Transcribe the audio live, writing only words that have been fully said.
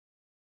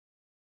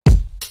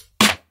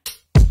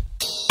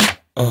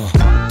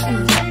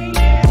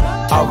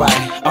Alright,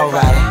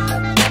 alright.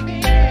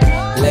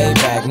 Lay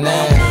back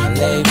now,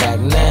 lay back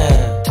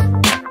now.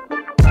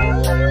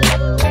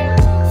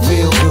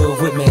 Feel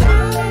good with me.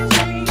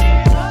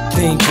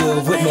 Think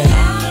good with me.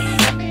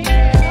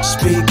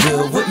 Speak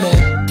good with me.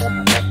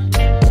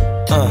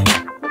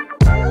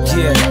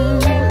 Yeah.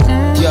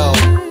 Yo.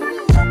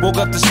 Woke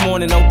up this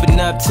morning, open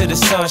up to the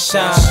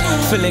sunshine.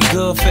 Feeling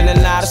good,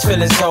 feeling loud, it's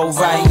feeling so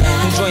right.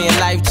 Enjoying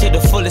life to the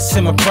fullest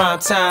in my prime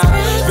time.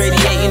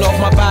 Radiating off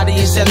my body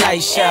as the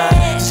light shine.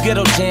 This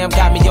ghetto jam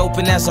got me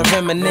open as I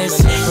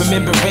reminisce.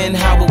 Remembering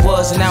how it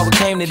was and how it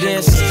came to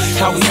this.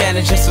 How we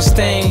managed to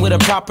sustain with a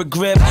proper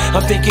grip.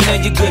 I'm thinking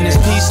of your goodness,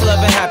 peace, love,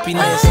 and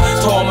happiness.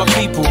 To all my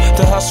people,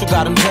 the hustle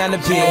got them down a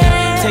bit.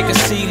 Take a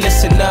seat,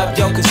 listen up,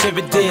 yo,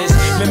 consider this.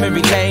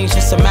 Memory lane's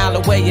just a mile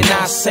away and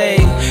I say,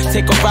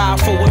 take a ride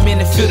for a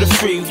minute, feel the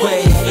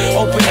freeway.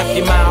 Open up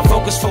your mind,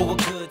 focus for a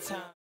good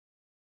time.